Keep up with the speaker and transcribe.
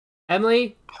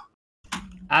Emily,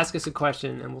 ask us a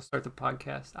question and we'll start the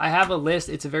podcast. I have a list.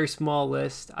 It's a very small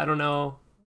list. I don't know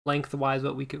lengthwise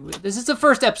what we could. This is the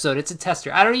first episode. It's a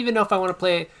tester. I don't even know if I want to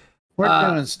play. We're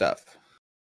doing stuff.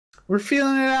 We're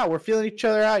feeling it out. We're feeling each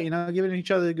other out. Giving each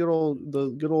other the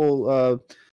good old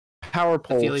power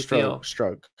pole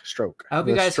stroke. I hope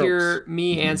you guys hear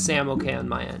me and Sam okay on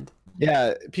my end.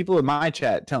 Yeah, people in my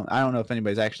chat I don't know if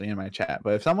anybody's actually in my chat,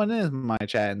 but if someone is in my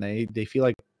chat and they feel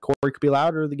like Corey could be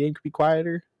louder, the game could be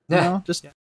quieter, just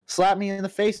slap me in the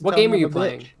face. And what game are you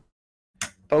playing?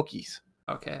 Pokies.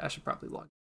 Okay, I should probably log.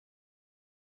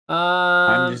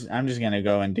 I'm just gonna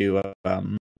go and do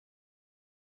I'm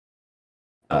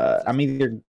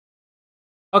either.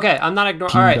 Okay, I'm not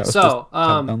ignoring. All right, so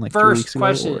first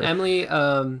question, Emily.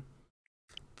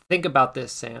 Think about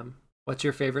this, Sam. What's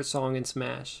your favorite song in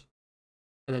Smash?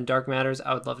 And then Dark Matters.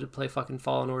 I would love to play fucking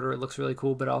Fallen Order. It looks really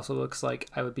cool, but also looks like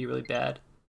I would be really bad.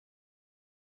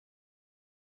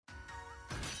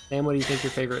 Sam, what do you think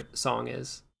your favorite song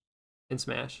is in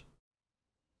Smash?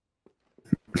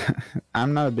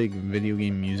 I'm not a big video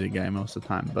game music guy most of the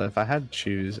time, but if I had to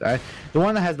choose, the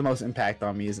one that has the most impact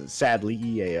on me is sadly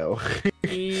EAO.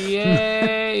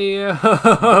 EAO.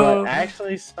 But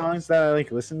actually, songs that I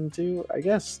like listen to, I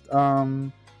guess,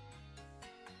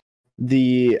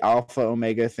 the Alpha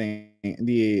Omega thing,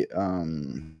 the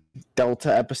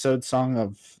Delta episode song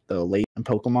of the late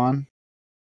Pokemon.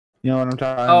 You know what I'm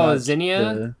talking about? Oh,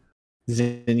 Zinnia.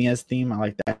 Zinnia's theme. I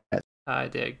like that. I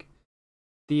dig.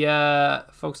 The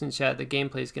folks in chat, the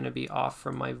gameplay is going to be off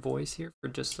from my voice here for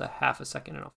just a half a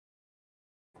second and off.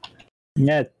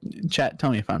 Yeah, chat, tell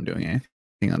me if I'm doing anything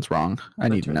that's wrong. I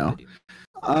need to know.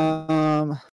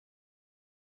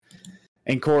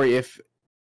 And Corey, if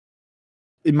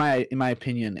in my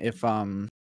opinion, if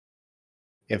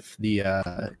the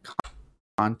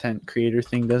content creator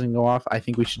thing doesn't go off, I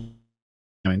think we should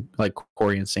like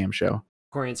Corey and Sam show.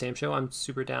 Corey and Sam show. I'm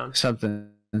super down.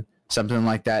 Something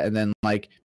like that, and then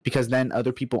because then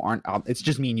other people aren't. It's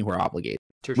just me and you who are obligated.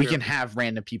 We can have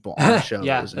random people on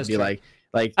shows and be true.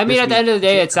 like. I mean, at the end of the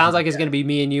day, it sounds like it's going to be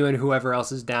me and you and whoever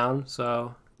else is down.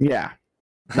 So yeah,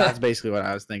 that's basically what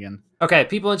I was thinking. Okay,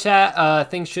 people in chat,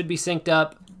 things should be synced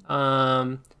up.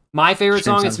 My favorite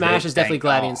song in Smash is definitely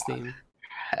Gladian's theme.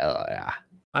 Hell yeah,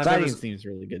 Gladian's theme is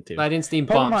really good too. Gladian's theme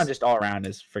Pokemon bumps. just all around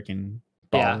is freaking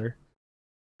baller.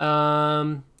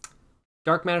 Yeah.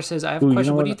 Dark Matter says, I have a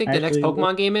question. What do you think the next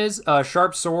Pokemon game is?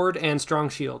 Sharp Sword and Strong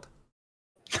Shield.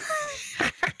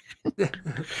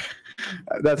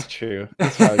 That's true.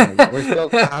 That's we're still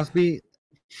Cosby.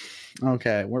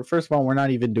 Okay, first of all, we're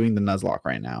not even doing the Nuzlocke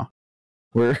right now.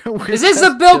 Is this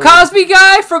the Bill Cosby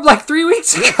guy from like 3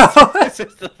 weeks ago? This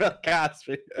is the Bill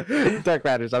Cosby. Dark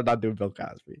Matters. I'm not doing Bill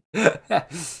Cosby.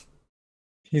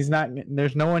 He's not.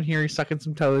 There's no one here sucking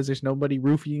some toes. There's nobody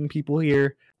roofing people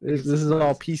here. This is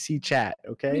all PC chat.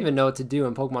 Okay. I don't even know what to do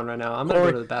in Pokemon right now. I'm gonna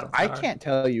go to the battle tower. I can't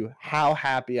tell you how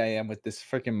happy I am with this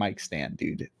freaking mic stand,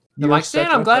 dude. The mic stand.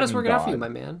 I'm glad it's working out for you, my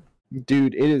man.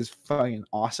 Dude, it is fucking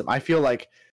awesome. I feel like.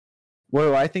 What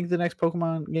do I think the next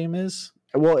Pokemon game is?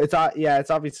 Well, it's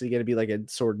obviously gonna be like a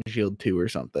Sword and Shield 2 or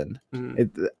something.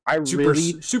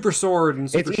 Super Sword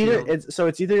and Super Shield.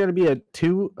 It's either gonna be a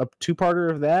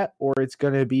two-parter of that, or it's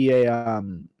gonna be a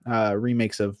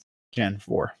remix of Gen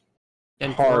 4.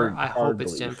 Gen 4. I hope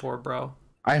it's Gen 4, bro.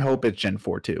 I hope it's Gen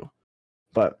 4 too.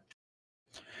 But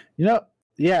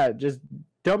just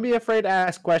don't be afraid to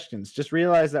ask questions. Just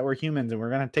realize that we're humans and we're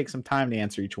gonna take some time to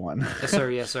answer each one. Yes, sir.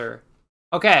 Yes, sir.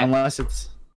 Okay. Unless it's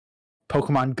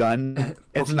Pokemon Gun.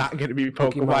 It's not going to be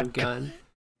Pokemon Gun.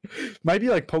 Might be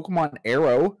like Pokemon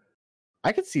Arrow.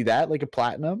 I could see that, like a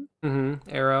Platinum.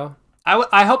 Arrow.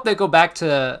 I hope they go back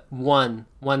to one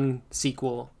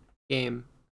sequel game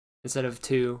instead of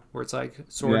 2, where it's like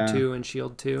Sword 2 and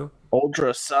Shield 2.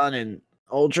 Ultra Sun and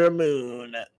Ultra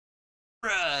Moon.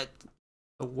 The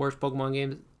worst Pokemon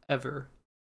games ever.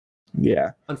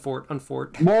 Yeah.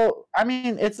 Unfort. Well, I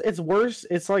mean, it's worse.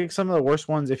 It's like some of the worst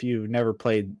ones if you never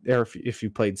played, or if you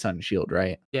played Sun and Shield,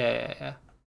 right? Yeah.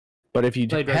 But if you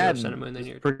played had, Sun and Moon, then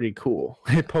you're pretty cool.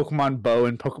 Pokemon Bow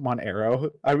and Pokemon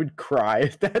Arrow. I would cry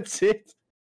if that's it.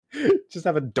 Just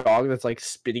have a dog that's like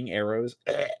spitting arrows.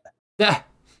 Yeah.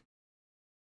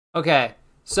 Okay.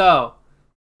 So,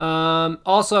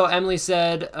 also Emily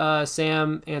said,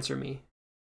 Sam, answer me.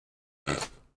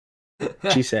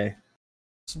 She say.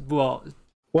 Well,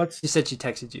 she said she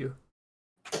texted you.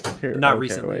 Here, not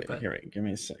recently, but here, give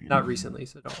me a second. Not recently,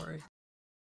 so don't worry.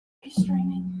 Are you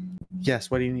streaming?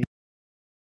 Yes. What do you need?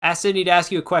 Ask Sydney to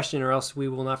ask you a question, or else we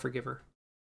will not forgive her.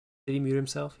 Did he mute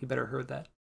himself? He better heard that.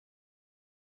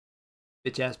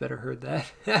 Bitch ass better heard that.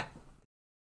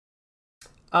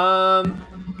 All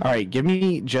right, give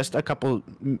me just a couple,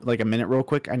 like a minute real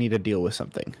quick. I need to deal with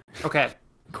something. Okay.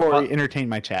 Corey, entertain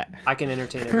my chat. I can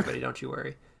entertain everybody, don't you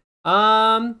worry.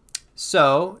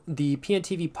 So the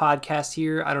PNTV podcast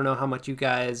here, I don't know how much you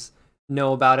guys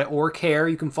know about it or care.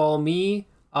 You can follow me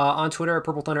on Twitter at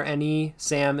Purple Thunder NE.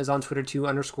 Sam is on Twitter too,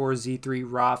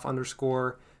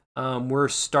 _Z3Roth_. We're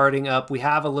starting up. We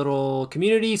have a little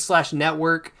community /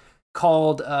 network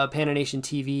called Panda Nation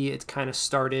TV. It's kind of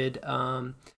started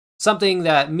something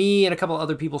that me and a couple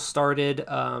other people started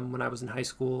when I was in high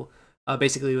school.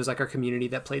 Basically, it was like our community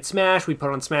that played Smash. We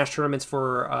put on Smash tournaments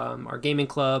for our gaming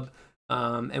club,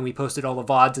 and we posted all the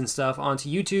VODs and stuff onto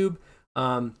YouTube.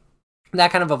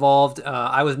 That kind of evolved.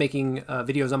 I was making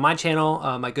videos on my channel.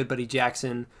 My good buddy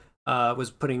Jackson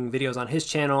was putting videos on his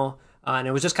channel. And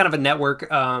it was just kind of a network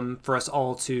for us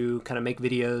all to kind of make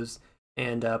videos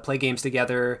and play games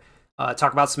together,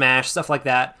 talk about Smash, stuff like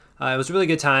that. It was a really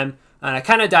good time. And it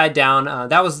kind of died down.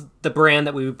 That was the brand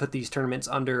that we would put these tournaments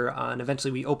under. And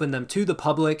eventually we opened them to the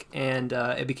public, and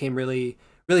it became really,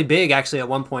 really big actually at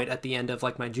one point at the end of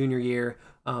like my junior year.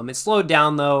 It slowed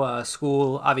down though.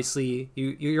 School, obviously,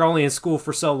 you're only in school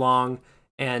for so long.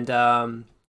 And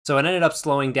so it ended up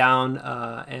slowing down,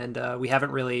 and we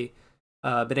haven't really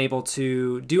been able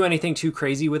to do anything too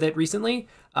crazy with it recently.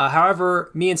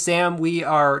 However, me and Sam, we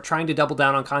are trying to double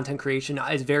down on content creation.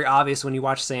 It's very obvious when you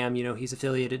watch Sam, you know, he's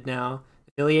affiliate. He's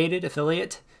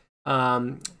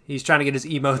trying to get his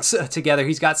emotes together.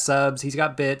 He's got subs, he's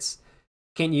got bits.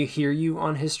 Can't you hear you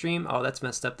on his stream? Oh, that's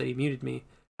messed up that he muted me.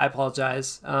 I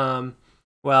apologize.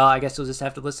 Well, I guess you'll just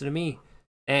have to listen to me.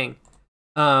 Dang.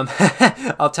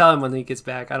 I'll tell him when he gets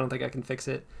back. I don't think I can fix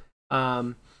it.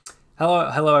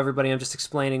 Hello, everybody. I'm just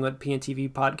explaining what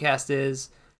PNTV podcast is.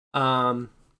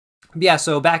 Yeah,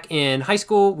 so back in high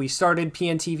school, we started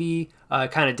PNTV.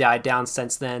 Kind of died down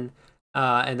since then.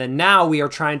 And then now we are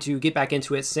trying to get back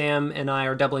into it. Sam and I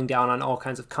are doubling down on all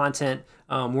kinds of content.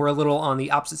 We're a little on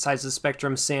the opposite sides of the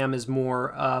spectrum. Sam is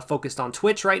more focused on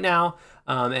Twitch right now,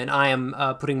 and I am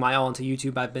putting my all into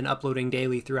YouTube. I've been uploading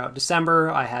daily throughout December.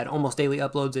 I had almost daily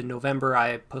uploads in November.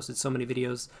 I posted so many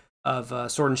videos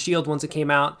of Sword and Shield once it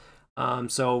came out.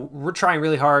 So we're trying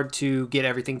really hard to get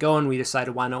everything going. We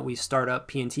decided why don't we start up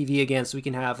PNTV again so we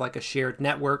can have like a shared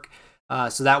network.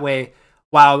 So that way,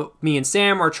 while me and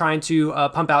Sam are trying to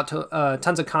pump out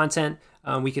tons of content,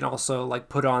 we can also like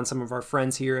put on some of our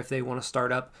friends here if they want to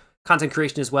start up content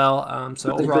creation as well.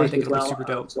 So overall, I think it'll be super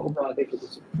dope.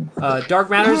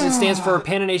 Dark Matters, it stands for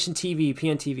Panda Nation TV,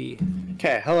 PNTV.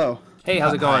 Okay, hello. Hey,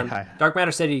 how's it going? Hi. Dark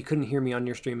Matter said he couldn't hear me on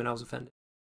your stream, and I was offended.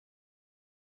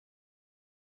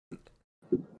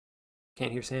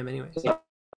 Can't hear Sam anyways.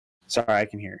 Sorry, I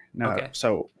can hear. No. Okay.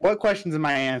 So what questions am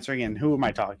I answering, and who am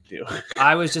I talking to?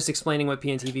 I was just explaining what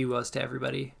PNTV was to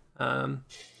everybody.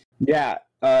 Yeah,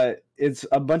 it's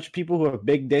a bunch of people who have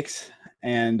big dicks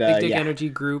and big dick energy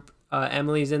group.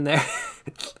 Emily's in there.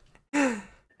 Emily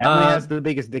has the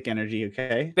biggest dick energy.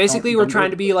 Okay. Basically, we're trying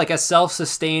to be like a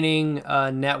self-sustaining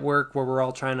network where we're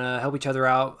all trying to help each other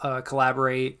out,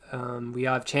 collaborate. We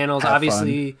have channels,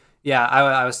 obviously. Fun. Yeah,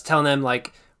 I was telling them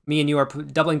like me and you are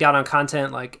doubling down on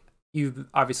content. Like you've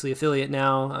obviously affiliate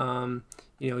now.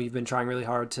 You know, you've been trying really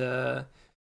hard to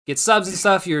get subs and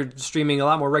stuff. You're streaming a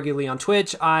lot more regularly on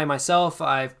Twitch.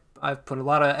 I've put a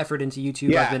lot of effort into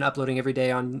YouTube. Yeah. I've been uploading every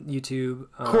day on YouTube.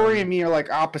 Corey and me are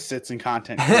like opposites in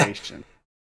content creation.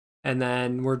 And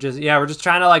then we're just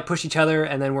trying to like push each other,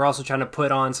 and then we're also trying to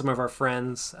put on some of our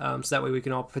friends, so that way we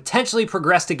can all potentially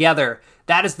progress together.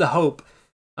 That is the hope.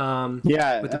 With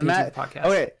the podcast.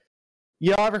 Okay,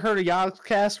 y'all ever heard of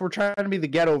Yogscast? We're trying to be the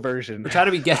ghetto version. We're trying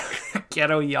to be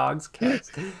ghetto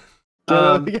Yogscast.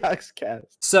 Yogscast.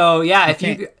 So yeah, if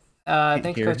you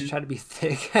thank you guys for trying to be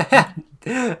thick.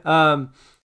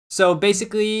 So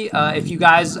basically, if you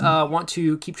guys want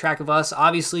to keep track of us,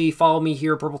 obviously follow me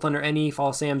here, Purple Thunder NE.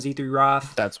 Follow Sam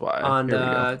Z3Roth. That's why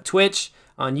on Twitch.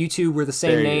 On YouTube, we're the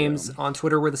same names. On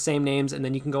Twitter, we're the same names, and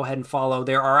then you can go ahead and follow.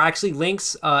 There are actually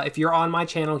links. If you're on my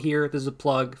channel here, this is a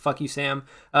plug. Fuck you, Sam.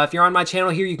 If you're on my channel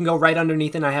here, you can go right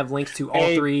underneath, and I have links to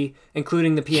all three,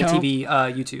 including the PNTV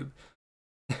YouTube.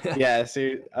 Yeah,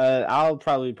 so I'll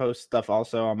probably post stuff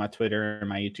also on my Twitter and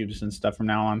my YouTubes and stuff from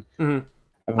now on.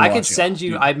 Mm-hmm. I could send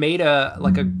you. I made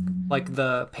like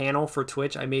the panel for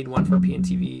Twitch. I made one for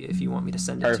PNTV. If you want me to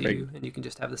send it to you, and you can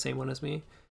just have the same one as me.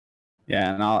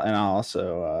 Yeah, and I'll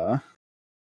also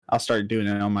I'll start doing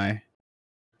it on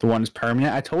the one is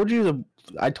permanent. I told you.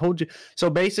 So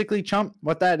basically, Chump,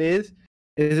 what that is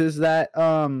that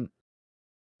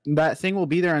that thing will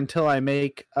be there until I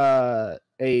make a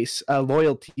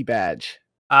loyalty badge.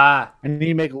 I need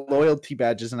to make loyalty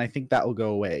badges, and I think that will go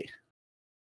away.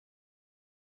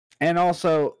 And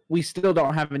also, we still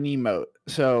don't have an emote,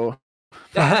 so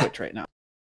Twitch right now.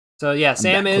 So yeah,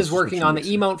 Sam is working on the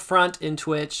emote front in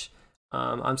Twitch.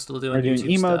 I'm still doing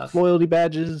YouTube emotes, stuff. Loyalty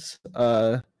badges.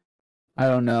 I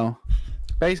don't know.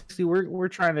 Basically, we're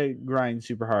trying to grind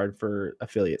super hard for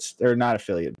affiliates, or not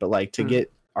affiliate, but like to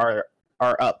get our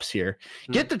ups here.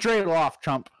 Get the dreidel off,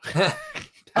 Trump.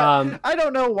 I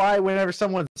don't know why whenever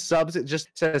someone subs, it just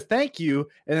says thank you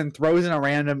and then throws in a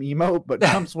random emote, but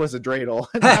Trump's was a dreidel.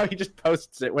 And now he just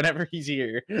posts it whenever he's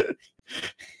here.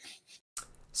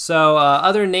 So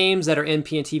other names that are in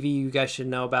PNTV you guys should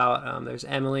know about. There's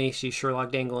Emily. She's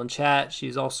Sherlock Dangle in chat.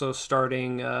 She's also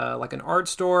starting like an art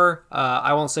store.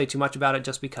 I won't say too much about it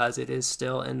just because it is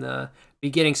still in the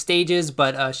beginning stages,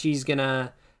 but she's going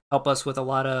to help us with a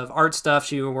lot of art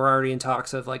stuff. We're already in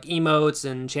talks of like emotes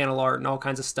and channel art and all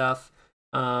kinds of stuff.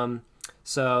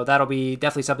 So that'll be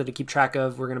definitely something to keep track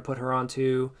of. We're going to put her on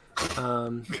too.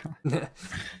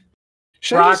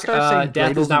 Brock,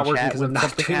 death is not working because I'm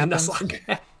not doing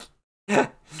Nuzlocke.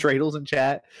 Dreidels in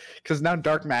chat because now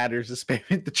Dark Matters is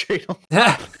spamming the dreidel.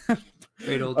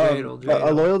 Dreidel.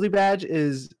 A loyalty badge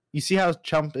is, you see how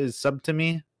Chump is sub to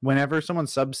me? Whenever someone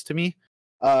subs to me,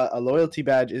 a loyalty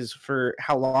badge is for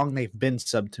how long they've been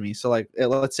sub to me. So like,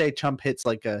 let's say Chump hits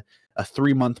like a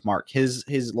 3-month mark,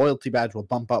 his loyalty badge will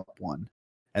bump up one,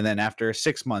 and then after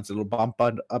 6 months it'll bump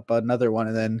up another one,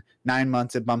 and then 9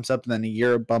 months it bumps up, and then a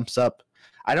year it bumps up.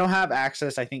 I don't have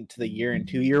access, I think, to the year and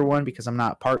 2-year one because I'm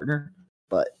not a partner,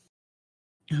 but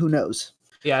who knows?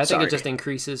 Yeah, I think it just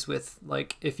increases with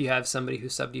like if you have somebody who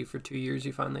subbed you for 2 years,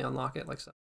 you finally unlock it like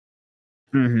so.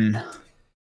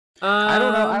 I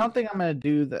don't know. I don't think I'm gonna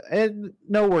do the.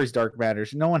 No worries, Dark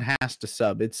Matters. No one has to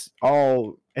sub. It's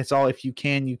all. If you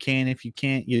can, you can. If you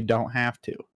can't, you don't have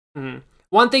to.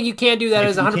 One thing you can do that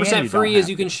is 100% free is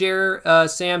you can share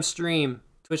Sam's stream.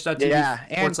 Twitch.tv. Yeah,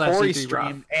 and Corey's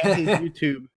stream and his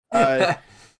YouTube.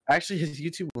 Actually, his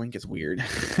YouTube link is weird.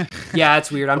 Yeah,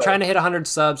 it's weird. I'm trying to hit 100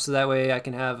 subs so that way I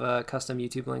can have a custom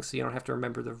YouTube link so you don't have to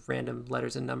remember the random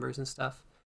letters and numbers and stuff.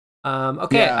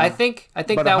 Okay, yeah, I think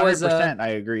that was 100%. I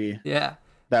agree. Yeah,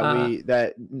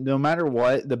 that no matter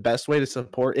what, the best way to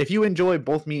support, if you enjoy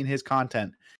both me and his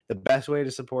content, the best way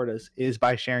to support us is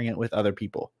by sharing it with other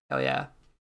people. Hell yeah,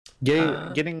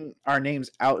 getting our names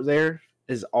out there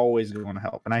is always going to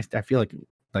help, and I feel like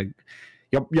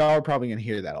y'all are probably gonna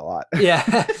hear that a lot.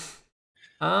 Yeah.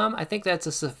 I think that's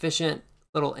a sufficient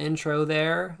little intro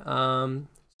there.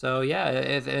 So yeah,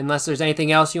 unless there's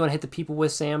anything else you want to hit the people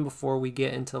with, Sam, before we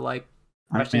get into like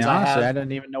questions honestly, I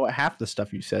didn't even know what half the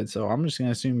stuff you said, so I'm just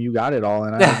gonna assume you got it all,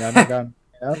 and I got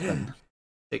nothing.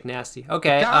 Sick nasty.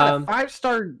 Okay. God, a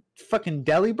 5-star fucking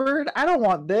Delibird. I don't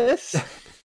want this.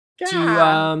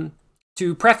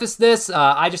 To preface this,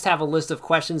 I just have a list of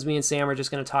questions me and Sam are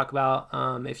just going to talk about.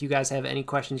 If you guys have any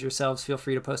questions yourselves, feel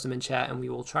free to post them in chat, and we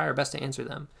will try our best to answer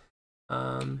them.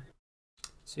 And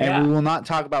we will not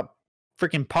talk about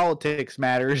freaking politics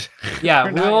matters. Yeah,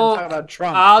 we'll talk about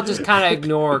Trump. I'll just kind of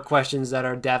ignore questions that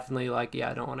are definitely like, yeah,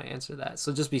 I don't want to answer that.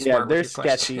 So just be smart. Yeah, they're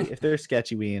sketchy. If they're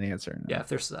sketchy, we ain't answering them. Yeah, if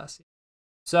they're sus.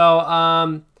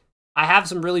 So, I have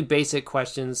some really basic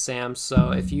questions, Sam.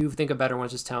 So if you think of better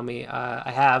ones, just tell me.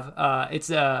 I have. It's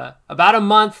about a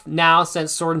month now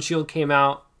since Sword and Shield came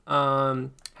out. How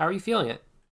are you feeling it?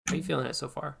 How are you feeling it so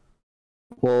far?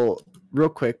 Well, real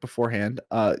quick beforehand,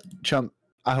 Chump,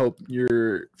 I hope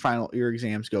your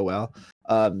exams go well.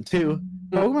 2,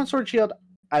 Pokemon Sword and Shield,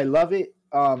 I love it.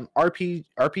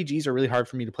 RPGs are really hard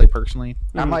for me to play personally.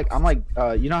 I'm like,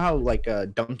 you know how like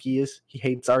Donkey is? He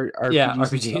hates RPGs. Yeah,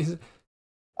 RPGs.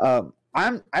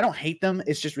 I don't hate them.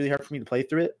 It's just really hard for me to play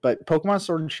through it. But Pokemon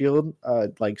Sword and Shield,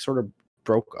 like sort of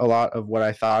broke a lot of what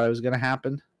I thought was gonna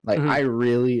happen. Like I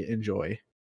really enjoy.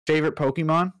 Favorite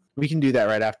Pokemon? We can do that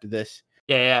right after this.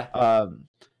 Yeah.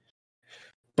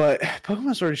 But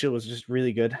Pokemon Sword and Shield was just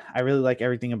really good. I really like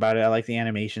everything about it. I like the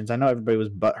animations. I know everybody was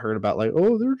butthurt about like,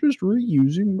 oh, they're just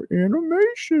reusing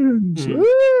animations.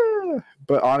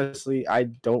 But honestly, I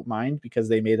don't mind because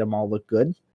they made them all look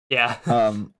good. Yeah.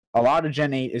 A lot of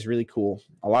Gen 8 is really cool.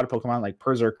 A lot of Pokemon like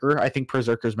Berserker. I think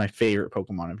Berserker is my favorite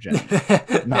Pokemon of Gen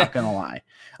 8. Not gonna lie.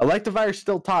 Electivire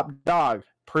still top dog.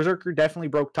 Berserker definitely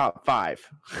broke top 5.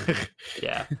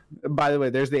 Yeah. By the way,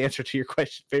 there's the answer to your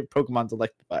question. Favorite Pokemon's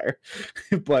Electivire.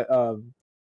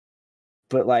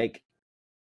 but like,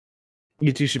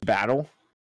 you two should battle.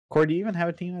 Corey, do you even have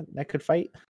a team that could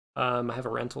fight? I have a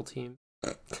rental team.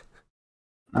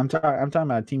 I'm talking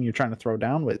about a team you're trying to throw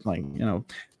down with, like, you know,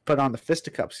 put on the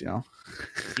fisticuffs, you know.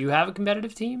 Do you have a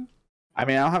competitive team? I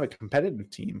mean, I don't have a competitive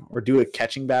team. Or do a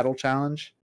catching battle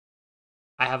challenge.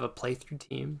 I have a playthrough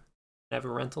team. I have a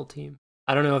rental team.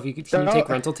 I don't know if you can you take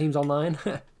rental teams online?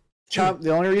 Chomp,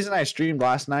 the only reason I streamed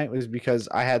last night was because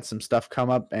I had some stuff come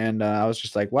up, and I was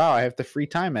just like, wow, I have the free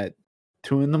time at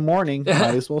 2 a.m. Might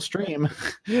as well stream.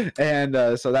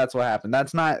 And so that's what happened.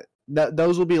 That's not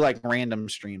those will be like random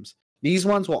streams. These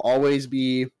ones will always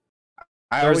be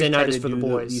Thursday night is for the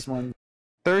boys. These ones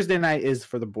Thursday night is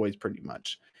for the boys pretty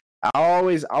much. I'll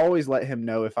always let him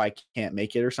know if I can't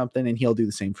make it or something, and he'll do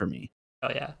the same for me. Oh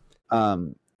yeah.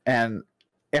 And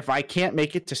if I can't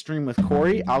make it to stream with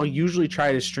Corey, I'll usually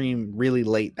try to stream really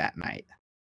late that night.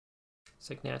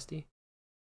 Sick nasty.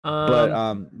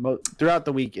 But throughout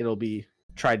the week, it'll be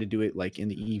try to do it like in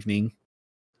the evening,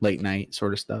 late night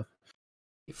sort of stuff.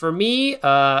 For me,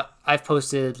 I've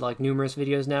posted like numerous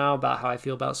videos now about how I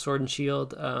feel about Sword and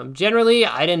Shield. Generally,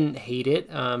 I didn't hate it.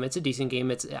 It's a decent game.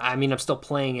 I'm still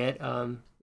playing it.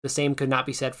 The same could not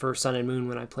be said for Sun and Moon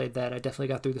when I played that. I definitely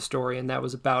got through the story, and that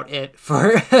was about it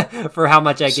for for how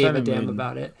much I gave a damn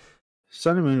about it.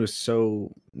 Sun and Moon was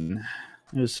so... It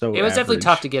was definitely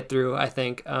tough to get through, I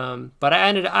think. But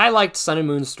I liked Sun and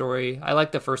Moon's story. I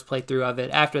liked the first playthrough of it.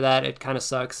 After that, it kind of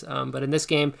sucks. But in this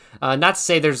game, not to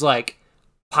say there's like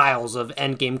piles of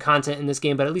end game content in this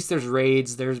game, but at least there's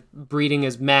raids. There's breeding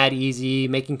is mad easy.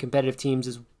 Making competitive teams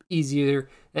is easier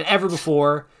than ever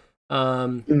before.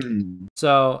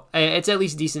 So it's at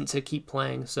least decent to keep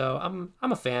playing. So I'm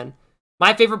a fan.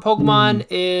 My favorite Pokemon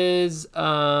is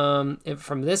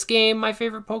from this game. My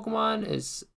favorite Pokemon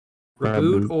is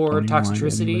Reboot or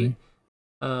Toxtricity.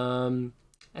 And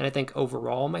I think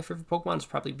overall my favorite Pokemon is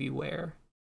probably Beware.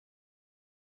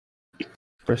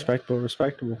 Respectable.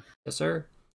 Yes, sir.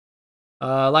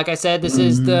 Like I said, this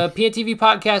is the PNTV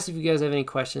podcast. If you guys have any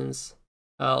questions,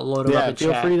 load them up in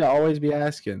chat. Feel free to always be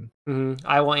asking.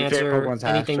 I will answer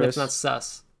anything that's not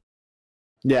sus.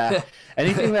 Yeah,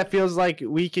 anything that feels like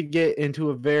we could get into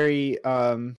a very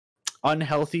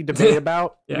unhealthy debate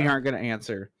about, we aren't going to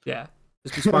answer. Yeah,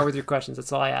 just be smart with your questions.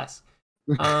 That's all I ask.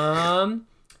 So I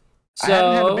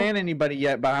haven't had to ban anybody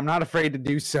yet, but I'm not afraid to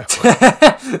do so.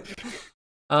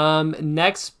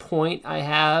 Next point I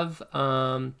have,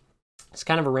 it's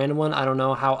kind of a random one. I don't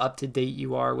know how up to date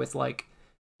you are with like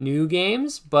new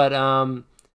games, but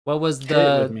what was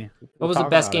the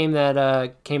best game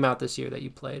that came out this year that you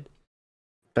played?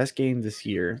 Best game this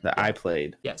year that I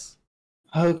played. Yes.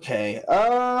 Okay.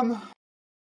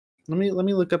 Let me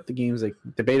look up the games. Like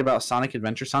debate about Sonic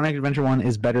Adventure. Sonic Adventure 1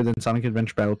 is better than Sonic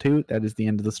Adventure Battle 2. That is the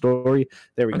end of the story.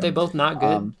 There we go. Aren't they both not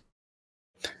good?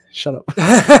 Shut up.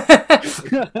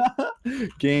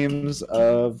 Games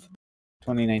of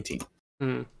 2019.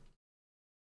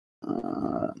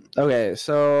 Okay,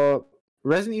 so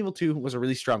Resident Evil 2 was a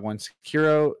really strong one.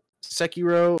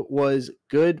 Sekiro was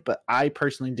good, but I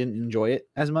personally didn't enjoy it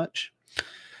as much.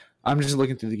 I'm just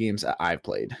looking through the games that I've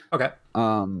played. Okay.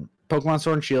 Pokemon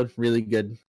Sword and Shield, really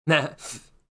good.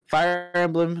 Fire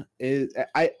Emblem is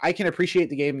I can appreciate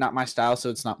the game, not my style, so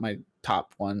it's not my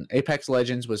top one. Apex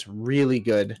Legends was really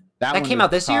good. That one came out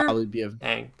this year?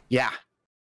 Dang. Yeah.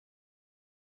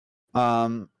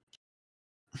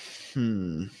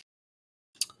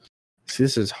 See,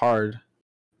 this is hard.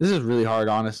 This is really hard,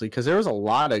 honestly, because there was a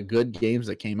lot of good games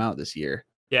that came out this year.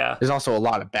 Yeah. There's also a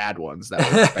lot of bad ones that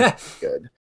were expected good.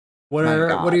 What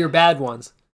are your bad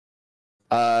ones?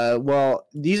 Well,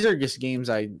 these are just games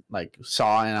I like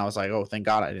saw and I was like, oh, thank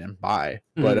God I didn't buy.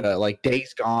 But like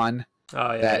Days Gone,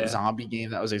 that zombie game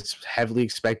that was heavily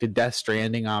expected. Death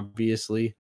Stranding,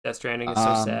 obviously. Death Stranding is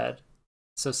so sad.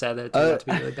 So sad that it turned out to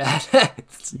be really bad.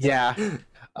 Yeah.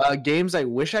 Games I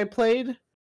wish I played.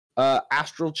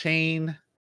 Astral Chain.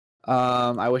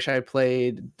 I wish I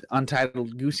played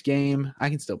Untitled Goose Game. I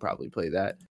can still probably play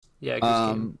that. Yeah,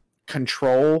 Goose Game.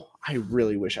 Control. I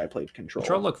really wish I played Control.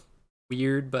 Control looked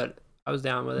weird, but I was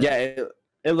down with it. Yeah,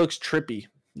 it looks trippy.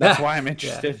 That's why I'm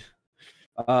interested.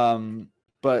 Yeah.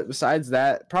 But besides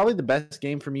that, probably the best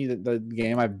game for me, the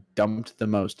game I've dumped the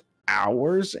most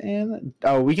hours in.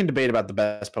 Oh, we can debate about the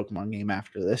best Pokemon game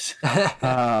after this.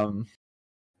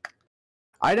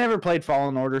 I never played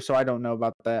Fallen Order, so I don't know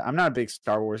about that. I'm not a big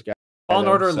Star Wars guy. Fallen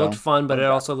Order looked fun, but it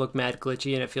also looked mad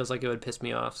glitchy, and it feels like it would piss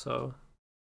me off. So,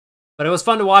 but it was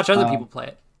fun to watch other people play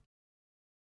it.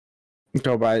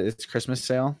 Go buy its Christmas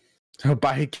sale. Go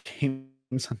buy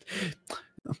games.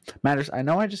 Matters. I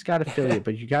know I just got affiliate,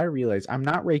 but you gotta realize I'm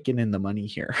not raking in the money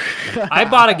here. I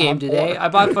bought a game today. I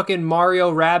bought fucking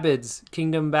Mario Rabbids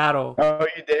Kingdom Battle. Oh,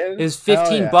 you did? It was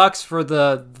 $15 for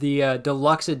the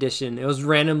deluxe edition. It was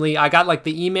randomly. I got like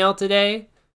the email today,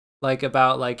 like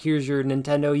about like here's your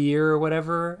Nintendo year or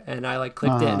whatever, and I like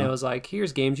clicked it and it was like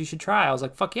here's games you should try. I was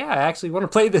like fuck yeah, I actually want to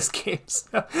play this game.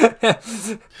 So.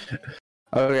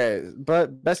 Okay,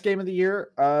 but best game of the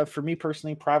year, for me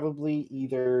personally, probably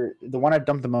either the one I've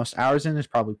dumped the most hours in is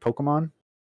probably Pokemon.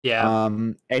 Yeah.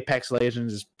 Apex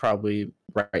Legends is probably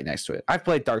right next to it. I've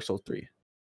played Dark Souls 3.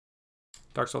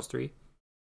 Dark Souls 3.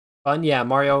 Fun, yeah.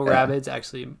 Mario Rabbids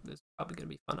actually is probably gonna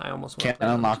be fun. I almost can't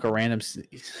unlock a random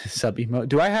sub emote.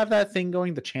 Do I have that thing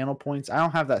going, the channel points? I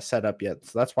don't have that set up yet,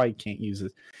 so that's why you can't use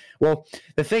it. Well,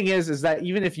 the thing is that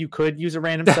even if you could use a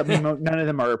random sub emote, none of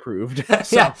them are approved.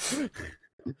 So yeah.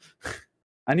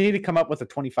 I need to come up with a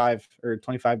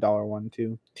 $25 one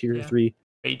too. Tier 3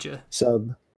 major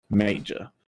sub major.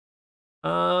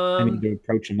 I need to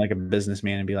approach him like a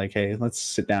businessman and be like, "Hey, let's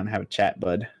sit down and have a chat,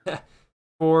 bud."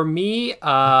 For me,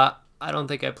 I don't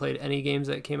think I played any games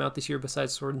that came out this year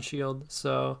besides Sword and Shield,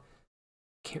 so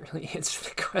I can't really answer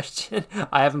the question.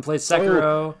 I haven't played Sekiro.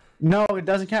 Oh, no, it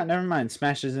doesn't count. Never mind.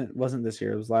 Smash wasn't this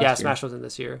year. It was last year. Yeah, Smash wasn't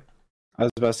this year. I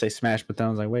was about to say Smash, but then I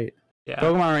was like, wait. Yeah.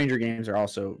 Pokemon Ranger games are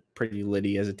also pretty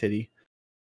litty as a titty.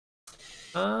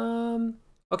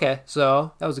 Okay,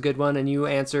 so that was a good one, and you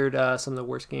answered some of the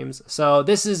worst games. So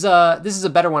this is a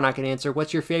better one I can answer.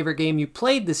 What's your favorite game you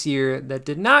played this year that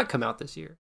did not come out this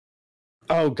year?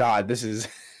 Oh God, this is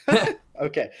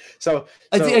okay. So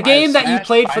a game that you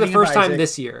played for the first time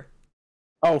this year.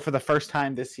 Oh, for the first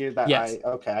time this year? Yes.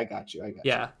 Okay, I got you.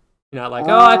 Yeah. You're not like,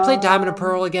 oh, I played Diamond and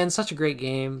Pearl again. Such a great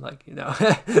game. Like, you know.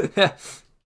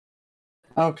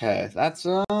 Okay, that's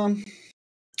Oh,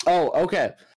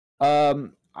 okay.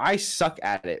 I suck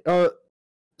at it.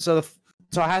 So it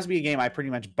has to be a game I pretty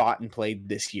much bought and played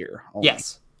this year. Only,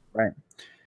 yes. Right.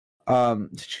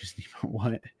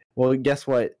 What? Well, guess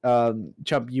what?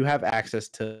 Chubb, you have access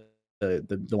to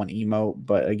the one emote,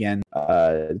 but again,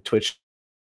 Twitch.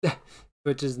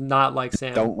 Which is not like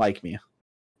Sam. Don't like me.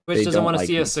 Twitch doesn't want to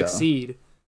see us succeed.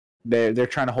 They're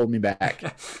trying to hold me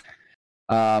back.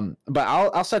 But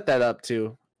I'll set that up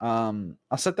too. I'll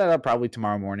set that up probably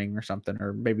tomorrow morning or something,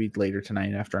 or maybe later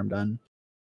tonight after I'm done.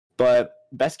 But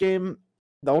best game,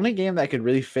 the only game that could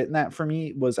really fit in that for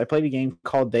me was I played a game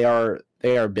called They Are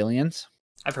Billions.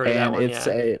 I've heard of that one.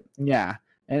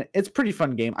 And it's a pretty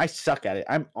fun game. I suck at it.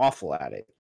 I'm awful at it,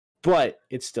 but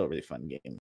it's still a really fun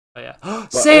game. Oh yeah,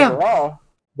 Sam. Overall,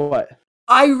 what?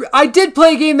 I did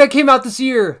play a game that came out this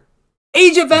year.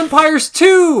 Age of Empires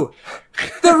 2,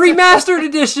 the remastered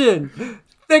edition.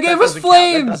 The game was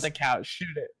flames. That doesn't count.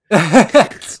 Shoot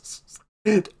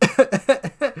it.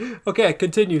 Okay,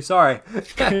 continue. Sorry.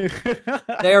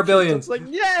 They Are Billions. It's like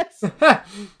yes.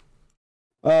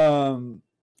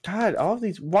 God, all of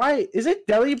these. Why is it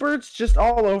Delibirds just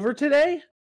all over today?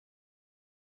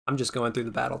 I'm just going through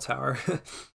the battle tower.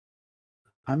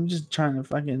 I'm just trying to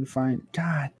fucking find.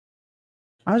 God,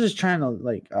 I was just trying to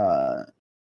like.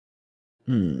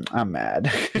 I'm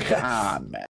mad.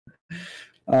 I'm mad.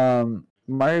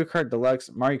 Mario Kart Deluxe.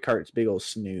 Mario Kart's big old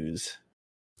snooze.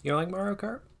 You don't like Mario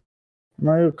Kart?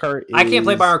 Mario Kart. I can't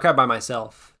play Mario Kart by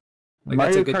myself. Like,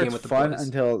 Mario that's a good Kart's game with the fun boys.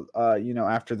 until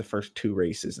after the first 2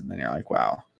 races, and then you're like,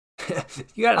 wow.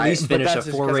 You gotta at least finish a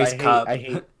 4-race cup.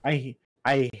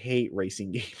 I hate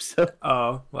racing games. So.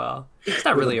 Oh well, it's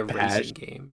not really a racing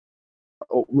game.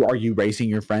 Oh, are you racing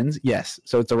your friends? Yes,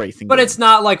 so it's a racing. But game. It's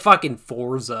not like fucking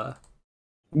Forza.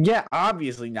 Yeah,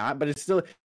 obviously not. But it's still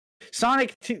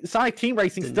Sonic Team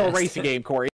Racing, still a racing game,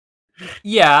 Corey.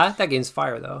 Yeah, that game's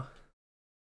fire though.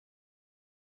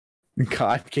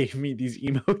 God gave me these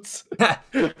emotes.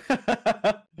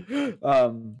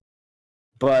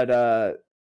 But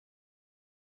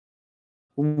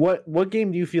what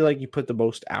game do you feel like you put the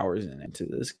most hours into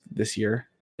this year?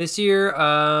 This year,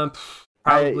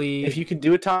 probably. If you can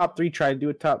do a top 3, try to do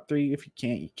a top 3. If you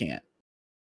can't, you can't.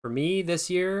 For me this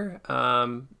year,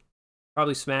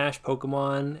 probably Smash,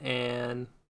 Pokemon, and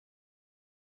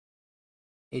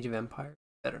Age of Empires.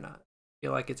 Better not. I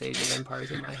feel like it's Age of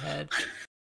Empires in my head.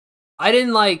 I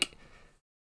didn't like.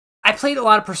 I played a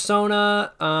lot of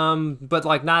Persona, but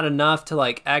like not enough to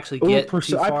like actually get too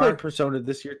far. I played Persona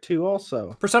this year too.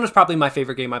 Also, Persona's probably my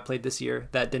favorite game I played this year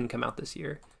that didn't come out this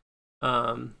year.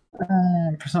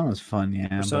 Persona's fun, yeah.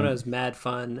 Persona is mad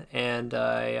fun, and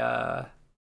I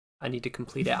need to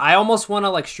complete it. I almost want to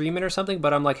like stream it or something,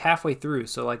 but I'm like halfway through,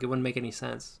 so like it wouldn't make any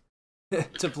sense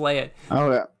to play it.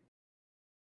 Oh yeah.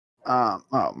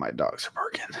 Oh, my dogs are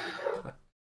barking.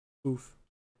 Oof.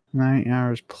 9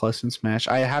 hours plus in Smash.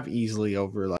 I have easily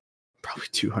over like probably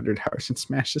 200 hours in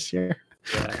Smash this year.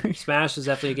 Yeah, Smash is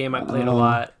definitely a game I played a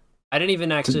lot. I didn't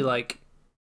even actually like.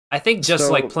 I think just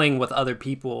like playing with other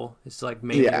people is like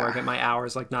mainly where I get my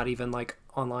hours. Like not even like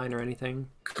online or anything.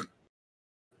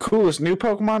 Coolest new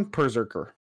Pokemon,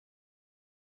 Berserker.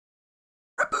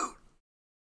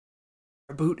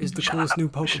 Boot is the coolest new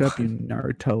Pokemon. Shut up, you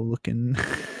Naruto looking.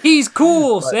 He's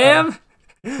cool, Sam.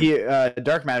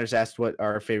 Dark Matters asked what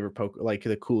our favorite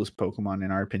the coolest Pokemon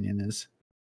in our opinion is.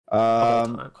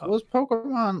 Was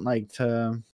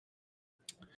Pokemon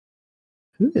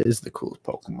who is the coolest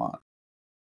Pokemon?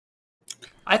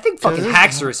 I think fucking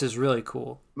Haxorus is really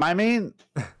cool. My main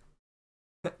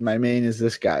is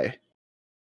this guy.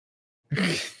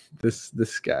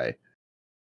 this guy.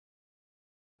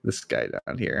 This guy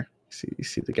down here. You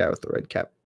see the guy with the red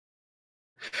cap.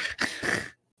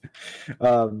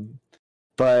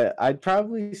 But I'd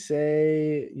probably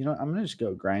say, I'm gonna just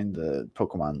go grind the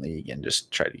Pokemon League and just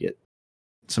try to get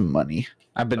some money.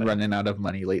 I've been running out of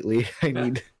money lately. I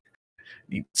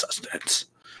need sustenance.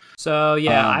 So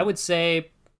yeah, I would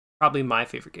say probably my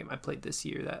favorite game I played this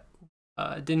year that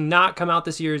did not come out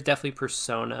this year is definitely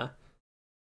Persona.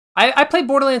 I played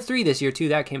Borderlands 3 this year too.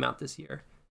 That came out this year.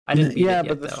 I didn't beat it yet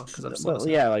though because I'm slow.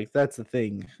 Yeah, that's the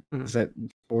thing. Mm-hmm. Is that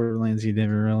Borderlands you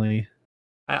never really.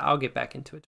 I'll get back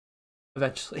into it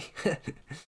eventually.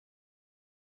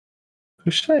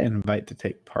 Who should I invite to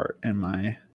take part in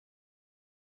my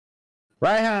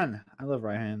Raihan? I love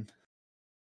Raihan.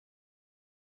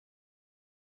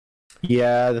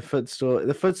 Yeah, the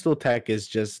footstool tech is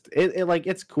just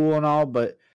it's cool and all,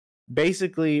 but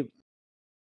basically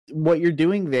what you're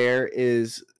doing there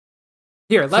is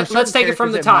here, let's take it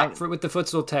from the top with the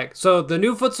footstool tech. So the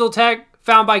new footstool tech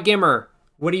found by Gimmer.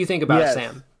 What do you think about it,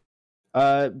 Sam?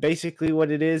 Basically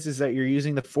what it is that you're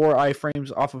using the 4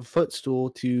 iframes off of a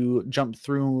footstool to jump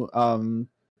through.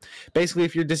 Basically,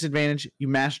 if you're disadvantaged, you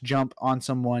mash jump on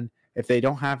someone. If they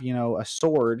don't have, a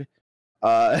sword,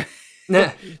 they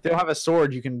don't have a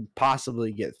sword, you can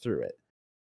possibly get through it.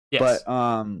 Yes. But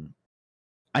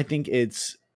I think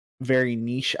it's very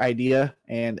niche idea,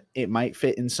 and it might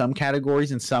fit in some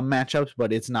categories in some matchups,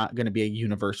 but it's not going to be a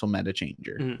universal meta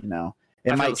changer. Mm-hmm.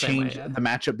 It might change the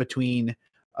matchup between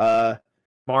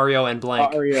Mario and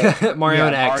blank. Mario and X.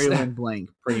 Mario and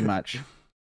blank, pretty much.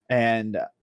 And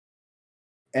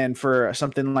for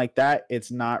something like that, it's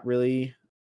not really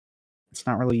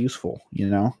useful,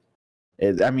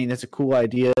 it's a cool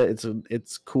idea.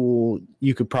 It's cool.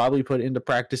 You could probably put it into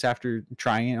practice after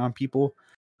trying it on people,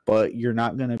 but you're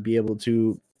not going to be able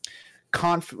to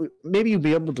maybe you'll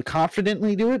be able to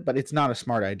confidently do it, but it's not a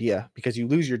smart idea because you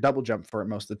lose your double jump for it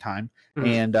most of the time. Mm-hmm.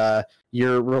 And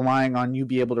you're relying on you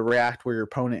be able to react where your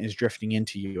opponent is drifting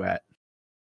into you at.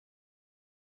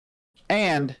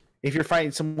 And if you're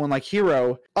fighting someone like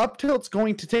Hero, up tilt's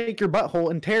going to take your butthole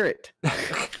and tear it.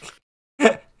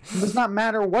 It does not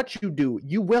matter what you do,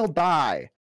 you will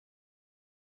die.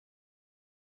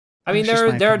 I mean, there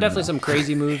are definitely some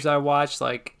crazy moves I watched.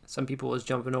 Like some people was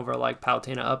jumping over like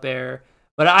Palutena up air,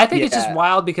 but I think it's just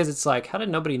wild because it's like, how did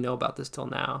nobody know about this till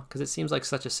now? Because it seems like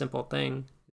such a simple thing.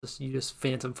 You just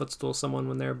phantom footstool someone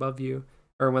when they're above you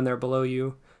or when they're below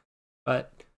you.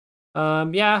 But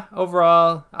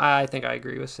overall, I think I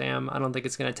agree with Sam. I don't think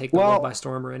it's going to take the world by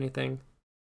storm or anything.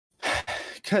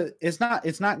 Because it's not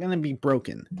going to be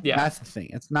broken. Yeah, that's the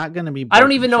thing. It's not going to be broken. I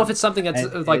don't even know if it's something that's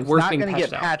worth being patched out. It's not going to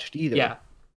get patched either. Yeah.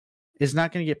 It's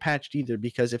not going to get patched either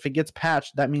because if it gets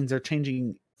patched, that means they're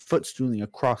changing footstooling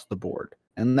across the board,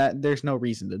 and that there's no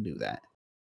reason to do that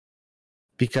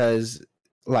because,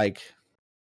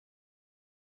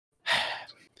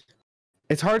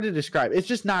 it's hard to describe. It's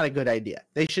just not a good idea.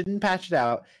 They shouldn't patch it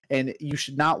out, and you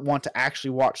should not want to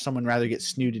actually watch someone rather get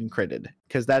snood and critted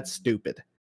because that's stupid.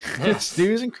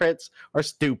 Snooze and crits are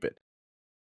stupid,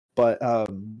 but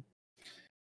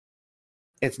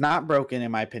it's not broken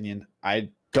in my opinion. I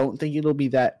don't think it'll be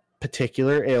that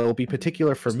particular. It'll be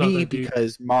particular for me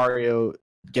because Mario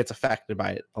gets affected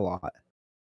by it a lot.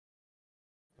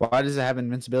 Why does it have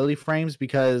invincibility frames?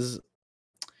 Because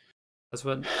that's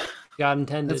what God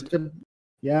intended.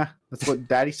 That's what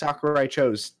Daddy Sakurai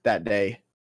chose that day,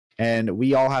 and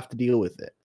we all have to deal with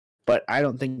it. But I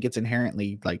don't think it's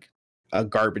inherently a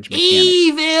garbage mechanic.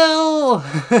 Evil.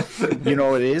 You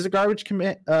know what it is? A garbage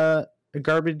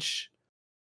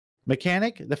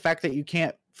mechanic. The fact that you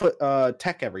can't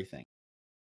tech everything.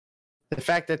 The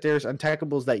fact that there's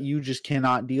untechable that you just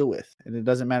cannot deal with, and it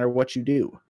doesn't matter what you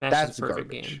do. That's a perfect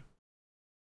garbage game.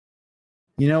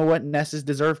 You know what? Nesses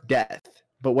deserve death,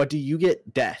 but what do you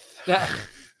get? Death.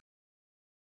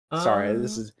 Sorry,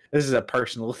 this is a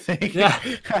personal thing. Yeah.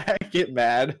 I get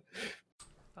mad.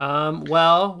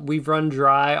 Well, we've run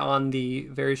dry on the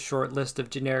very short list of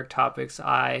generic topics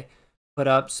I put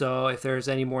up. So if there's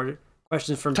any more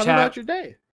questions from chat, tell me about your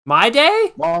day. My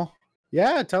day? Well,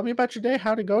 yeah. Tell me about your day.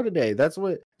 How to go today? That's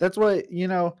what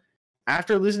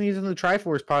After listening to the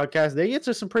Triforce podcast, they get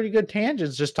to some pretty good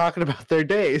tangents just talking about their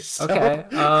days. So.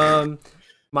 Okay.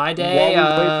 My day.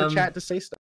 While we wait for chat to say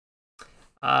stuff.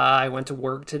 I went to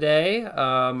work today.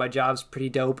 My job's pretty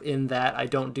dope in that I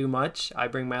don't do much. I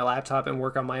bring my laptop and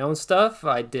work on my own stuff.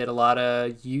 I did a lot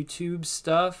of YouTube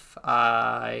stuff.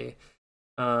 I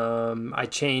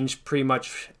changed pretty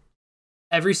much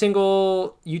every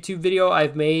single YouTube video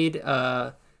I've made.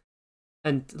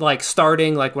 And like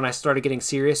starting like when I started getting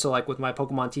serious, so like with my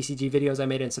Pokemon TCG videos I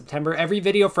made in September, every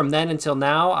video from then until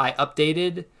now I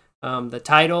updated the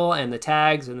title and the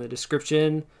tags and the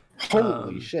description.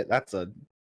 Holy shit, that's a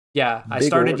I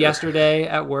started yesterday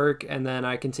at work, and then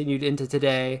I continued into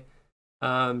today,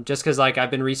 just because like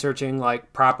I've been researching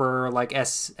like proper like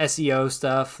SEO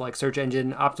stuff, like search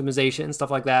engine optimization and stuff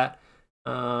like that.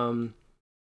 I'm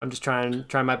just trying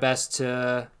my best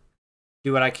to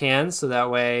do what I can, so that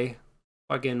way,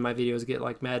 again, my videos get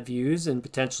like mad views and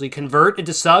potentially convert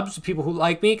into subs to people who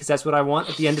like me, because that's what I want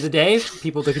at the end of the day,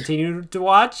 people to continue to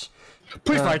watch.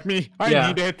 Please like me. I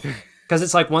need it. Because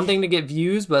it's like one thing to get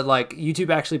views, but like YouTube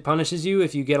actually punishes you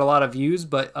if you get a lot of views,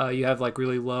 but you have like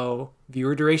really low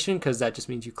viewer duration, because that just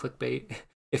means you clickbait.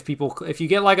 If you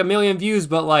get like 1 million views,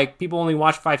 but like people only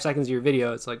watch 5 seconds of your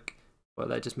video, it's like, well,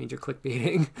 that just means you're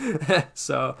clickbaiting.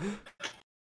 So,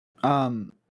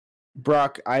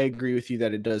 Brock, I agree with you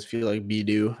that it does feel like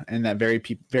Bidoof, and that very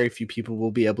few people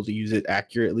will be able to use it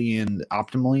accurately and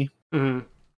optimally. Mm-hmm.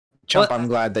 Chump, I'm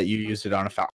glad that you used it on a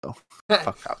Falco.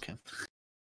 Fuck Falcon.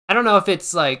 I don't know if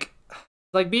it's like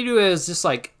Bidoof is just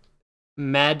like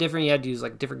mad different. You had to use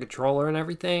like different controller and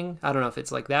everything. I don't know if it's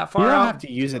like that far out. You don't have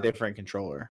to use a different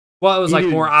controller. Well, it was like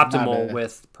more optimal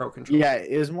with Pro Controller. Yeah,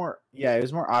 it was more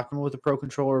optimal with the Pro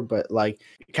Controller, but like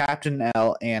Captain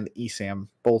L and ESAM,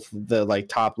 both the like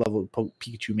top level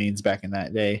Pikachu mains back in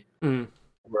that day,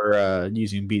 were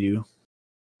using Bidoof.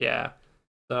 Yeah.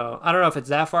 So I don't know if it's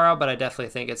that far out, but I definitely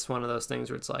think it's one of those things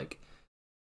where it's like,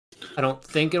 I don't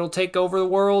think it'll take over the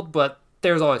world, but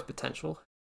there's always potential.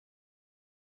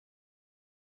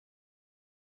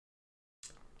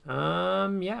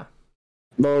 Yeah.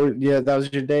 Well, yeah, that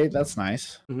was your day. That's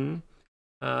nice. Mm-hmm.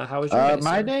 How was your day,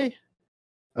 my day?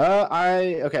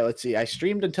 Okay, let's see. I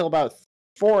streamed until about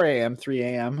 4 a.m., 3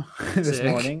 a.m. this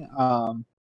morning.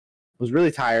 Was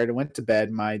really tired. I went to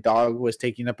bed. My dog was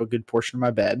taking up a good portion of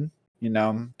my bed. You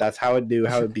know, that's how it be.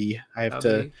 I have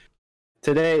to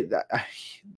today.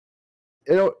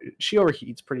 She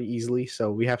overheats pretty easily,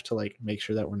 so we have to like make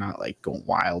sure that we're not like going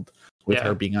wild with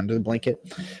her being under the blanket.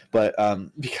 But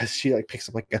because she like picks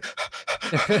up like a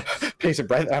pace of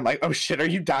breath, and I'm like, oh shit, are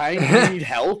you dying? Do you need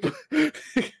help?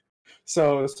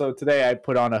 So today I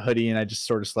put on a hoodie and I just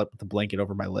sort of slept with the blanket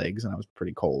over my legs, and I was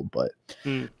pretty cold. But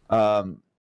you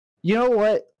know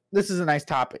what? This is a nice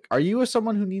topic. Are you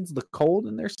someone who needs the cold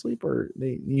in their sleep, or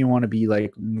you want to be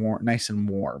like more nice and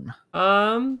warm?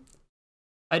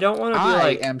 I don't want to be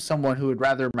like... I am someone who would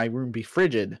rather my room be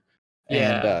frigid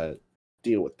and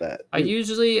deal with that. I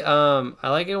usually, I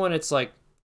like it when it's like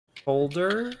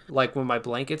colder, like when my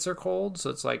blankets are cold. So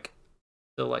it's like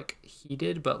still like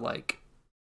heated, but like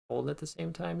cold at the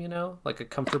same time, you know? Like a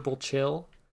comfortable chill.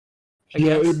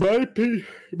 In my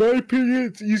opinion,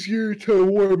 it's easier to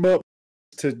warm up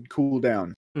to cool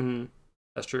down. Mm-hmm.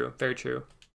 That's true. Very true.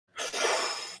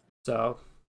 So,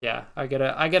 yeah, I get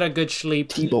a good sleep.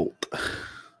 T-Bolt.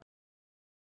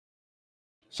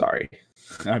 Sorry,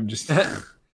 I'm just. I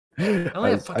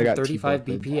only have fucking 35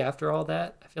 BP after all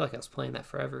that. I feel like I was playing that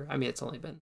forever. I mean, it's only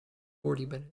been 40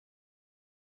 minutes.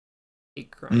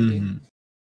 Grinding. Mm-hmm.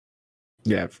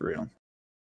 Yeah, for real.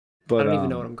 But I don't even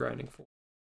know what I'm grinding for.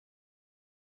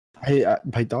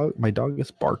 My dog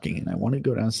is barking, and I want to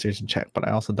go downstairs and check, but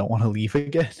I also don't want to leave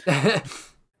again.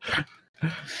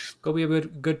 Go be a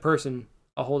good person.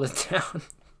 I'll hold it down.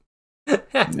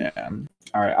 Yeah.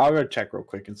 All right, I'll go check real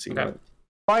quick and see. Okay. What.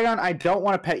 Flygon, I don't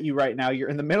want to pet you right now. You're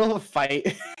in the middle of a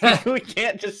fight. We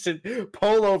can't just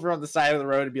pull over on the side of the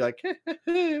road and be like.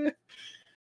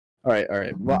 All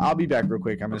right. Well, I'll be back real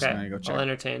quick. I'm just gonna go check. I'll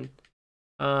entertain.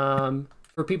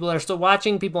 For people that are still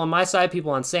watching, people on my side,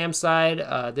 people on Sam's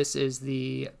side, this is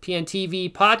the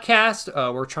PNTV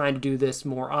podcast. We're trying to do this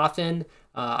more often.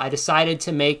 I decided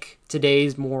to make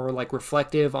today's more like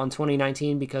reflective on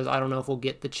 2019 because I don't know if we'll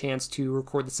get the chance to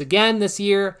record this again this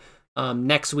year.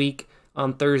 Next week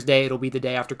on Thursday, it'll be the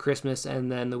day after Christmas, and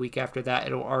then the week after that,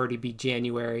 it'll already be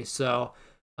January. So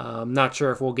I'm not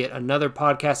sure if we'll get another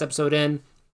podcast episode in.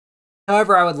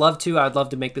 However, I would love to. I'd love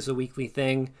to make this a weekly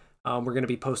thing. We're going to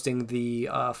be posting the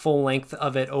full length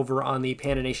of it over on the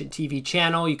Panda Nation TV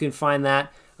channel. You can find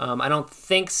that. I don't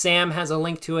think Sam has a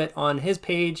link to it on his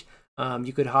page.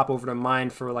 You could hop over to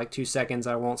mine for like 2 seconds.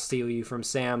 I won't steal you from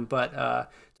Sam, but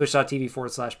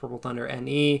twitch.tv/Purple Thunder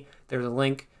NE. There's a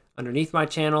link. underneath my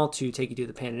channel to take you to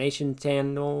the Pananation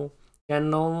channel.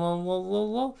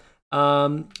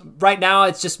 Right now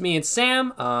it's just me and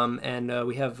Sam, and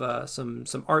we have some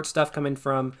art stuff coming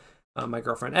from my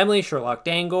girlfriend Emily, Sherlock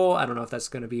Dangle. I don't know if that's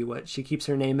going to be what she keeps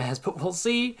her name as, but we'll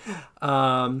see.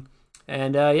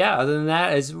 Yeah, other than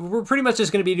that, we're pretty much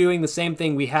just going to be doing the same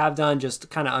thing we have done, just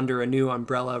kind of under a new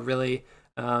umbrella, really.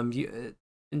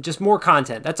 Just more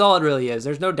content. That's all it really is.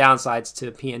 There's no downsides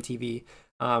to PNTV.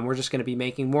 We're just going to be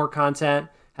making more content,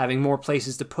 having more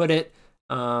places to put it,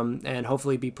 and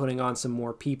hopefully be putting on some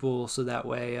more people so that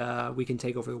way we can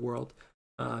take over the world.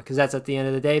 Because that's at the end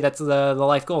of the day, that's the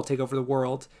life goal, take over the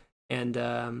world. And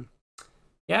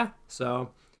yeah,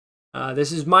 so...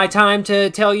 this is my time to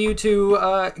tell you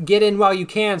to get in while you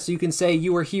can, so you can say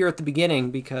you were here at the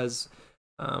beginning, because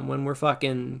when we're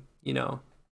fucking,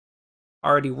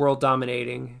 already world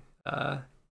dominating,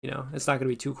 it's not gonna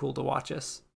be too cool to watch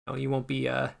us. You won't be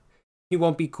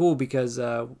cool because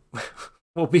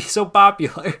we'll be so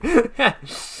popular.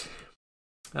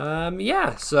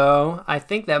 Yeah, so I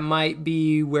think that might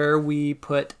be where we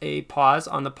put a pause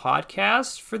on the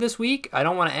podcast for this week. I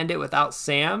don't want to end it without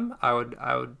Sam. I would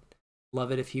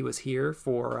love it if he was here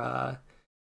for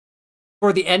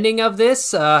the ending of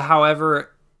this.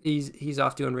 However, he's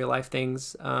off doing real life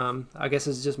things. I guess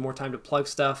it's just more time to plug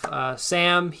stuff.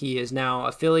 Sam, he is now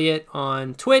affiliate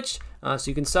on Twitch, so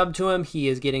you can sub to him. He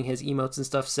is getting his emotes and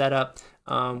stuff set up.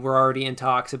 We're already in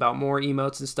talks about more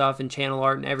emotes and stuff and channel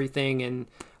art and everything. And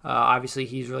obviously,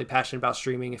 he's really passionate about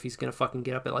streaming. If he's gonna fucking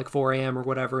get up at like 4 a.m. or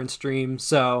whatever and stream,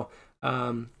 so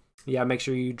yeah, make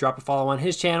sure you drop a follow on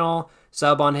his channel,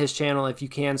 sub on his channel if you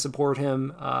can support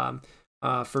him.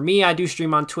 For me, I do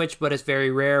stream on Twitch, but it's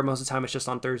very rare. Most of the time, it's just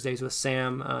on Thursdays with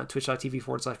Sam,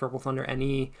 twitch.tv/Purple Thunder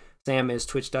NE. Sam is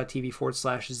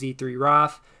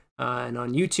twitch.tv/Z3Roth. And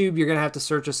on YouTube, you're going to have to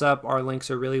search us up. Our links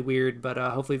are really weird, but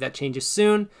hopefully that changes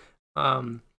soon.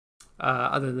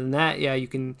 Other than that, yeah, you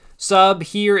can sub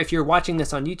here if you're watching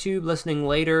this on YouTube, listening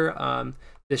later.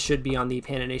 This should be on the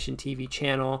Pananation TV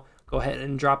channel. Go ahead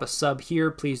and drop a sub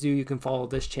here. Please do. You can follow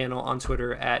this channel on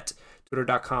Twitter at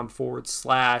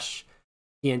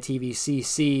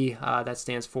twitter.com/PNTVCC. That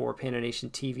stands for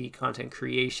Pananation TV Content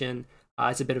Creation.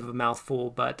 It's a bit of a mouthful,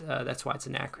 but that's why it's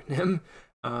an acronym.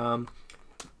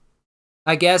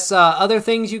 I guess other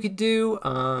things you could do,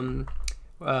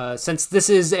 since this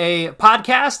is a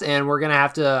podcast and we're going to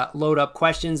have to load up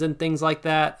questions and things like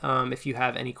that, if you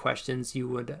have any questions you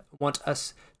would want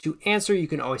us to answer, you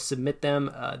can always submit them.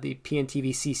 The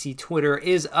PNTVCC Twitter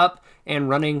is up and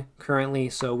running currently,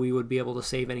 so we would be able to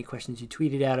save any questions you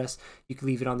tweeted at us. You can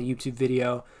leave it on the YouTube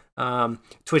video.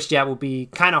 Twitch chat will be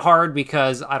kind of hard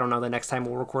because I don't know the next time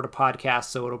we'll record a podcast,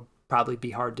 so it'll probably be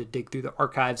hard to dig through the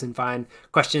archives and find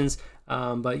questions.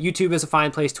 But YouTube is a fine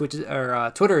place.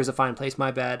 Twitter is a fine place. My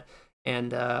bad.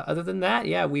 And other than that,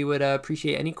 yeah, we would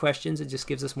appreciate any questions. It just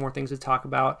gives us more things to talk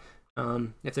about.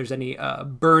 If there's any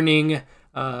burning,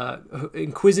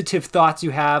 inquisitive thoughts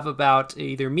you have about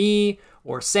either me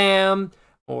or Sam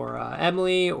or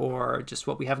Emily or just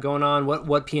what we have going on,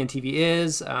 what PNTV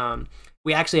is.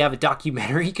 We actually have a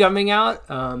documentary coming out.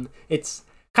 It's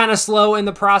kind of slow in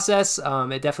the process.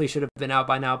 It definitely should have been out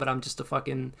by now, but I'm just a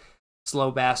fucking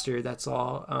slow bastard. That's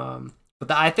all.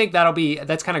 But I think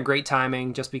that's kind of great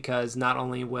timing, just because not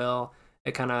only will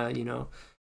it kind of,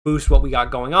 boost what we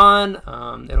got going on,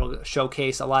 it'll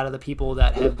showcase a lot of the people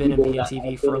that have been in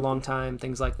PNTV for a long time,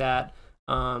 things like that.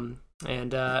 And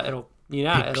it'll be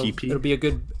a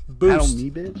good boost. Battle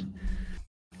me, bitch.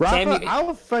 Rafa,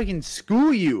 I'll fucking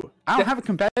school you. I don't have a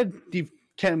competitive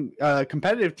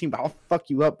team, but I'll fuck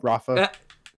you up, Rafa.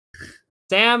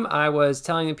 Sam, I was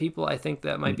telling the people I think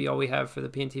that might be all we have for the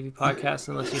PNTV podcast,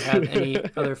 unless you have any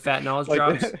other fat knowledge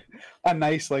drops. A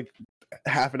nice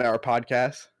half an hour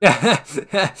podcast.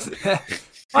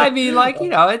 I mean,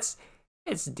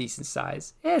 it's a decent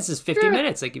size. Yeah, it's just 50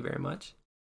 minutes. Thank you very much.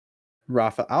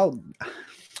 Rafa,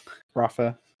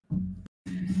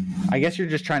 I guess you're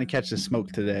just trying to catch the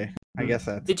smoke today. I guess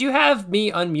that's... Did you have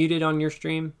me unmuted on your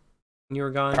stream when you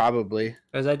were gone? Probably.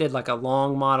 Because I did a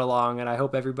long monologue, and I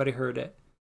hope everybody heard it.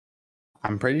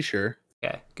 I'm pretty sure.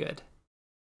 Okay, good.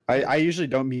 I usually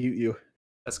don't mute you.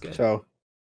 That's good. So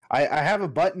I have a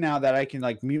button now that I can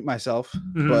mute myself,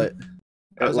 but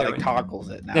it toggles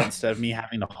it now instead of me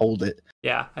having to hold it.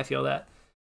 Yeah, I feel that.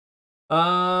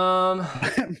 I'll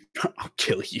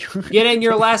kill you. Get in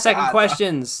your last second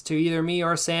questions to either me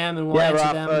or Sam, and we'll answer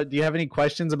Rafa, them. Do you have any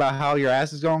questions about how your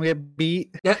ass is going to get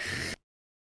beat? Yeah.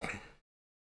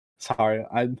 Sorry,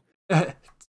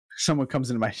 someone comes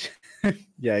into my...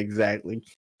 Yeah, exactly.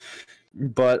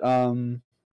 But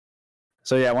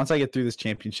So yeah, once I get through this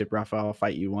championship, Rafa, I'll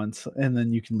fight you once, and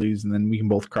then you can lose, and then we can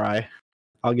both cry.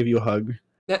 I'll give you a hug.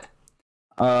 Yeah.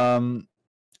 I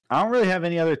don't really have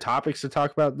any other topics to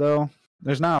talk about though.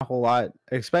 There's not a whole lot.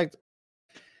 Expect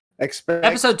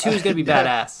episode 2 is gonna be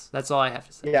badass. That's all I have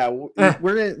to say. Yeah,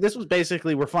 this was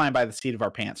basically we're flying by the seat of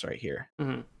our pants right here.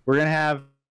 Mm-hmm. We're gonna have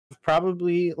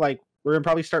probably we're gonna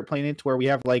probably start playing it to where we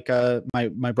have like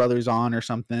my brothers on or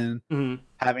something,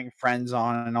 having friends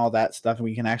on and all that stuff, and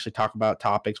we can actually talk about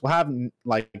topics. We'll have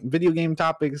like video game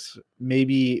topics,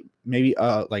 maybe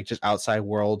like just outside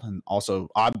world, and also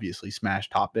obviously Smash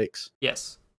topics.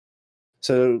 Yes.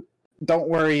 So don't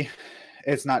worry,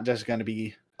 it's not just gonna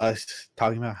be us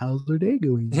talking about how's their day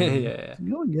going. Yeah.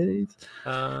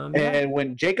 And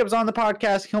when Jacob's on the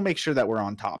podcast, he'll make sure that we're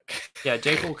on topic. Yeah,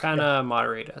 Jake will kind of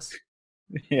moderate us.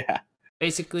 Yeah.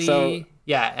 Basically,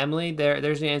 yeah, Emily,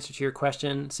 there's the answer to your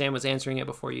question. Sam was answering it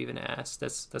before you even asked.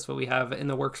 That's what we have in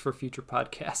the works for future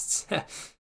podcasts.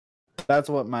 That's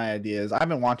what my idea is. I've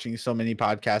been watching so many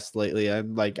podcasts lately. I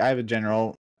have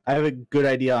a good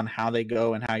idea on how they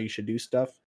go and how you should do stuff.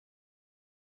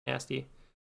 Nasty.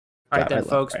 All right, then,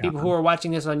 folks. People who are watching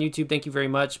this on YouTube, thank you very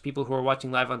much. People who are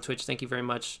watching live on Twitch, thank you very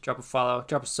much. Drop a follow,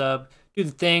 drop a sub, do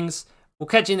the things. We'll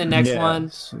catch you in the next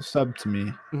one. Sub to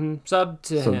me. Sub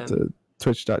to him. To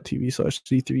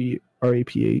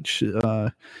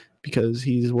twitch.tv/C3RAPH because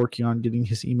he's working on getting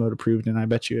his emote approved, and I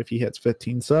bet you if he hits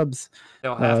 15 subs,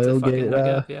 they'll have to fucking hook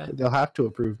up, yeah. They'll have to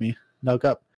approve me. Hook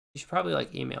up. You should probably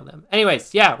email them.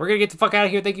 Anyways, yeah, we're gonna get the fuck out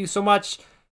of here. Thank you so much.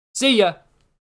 See ya.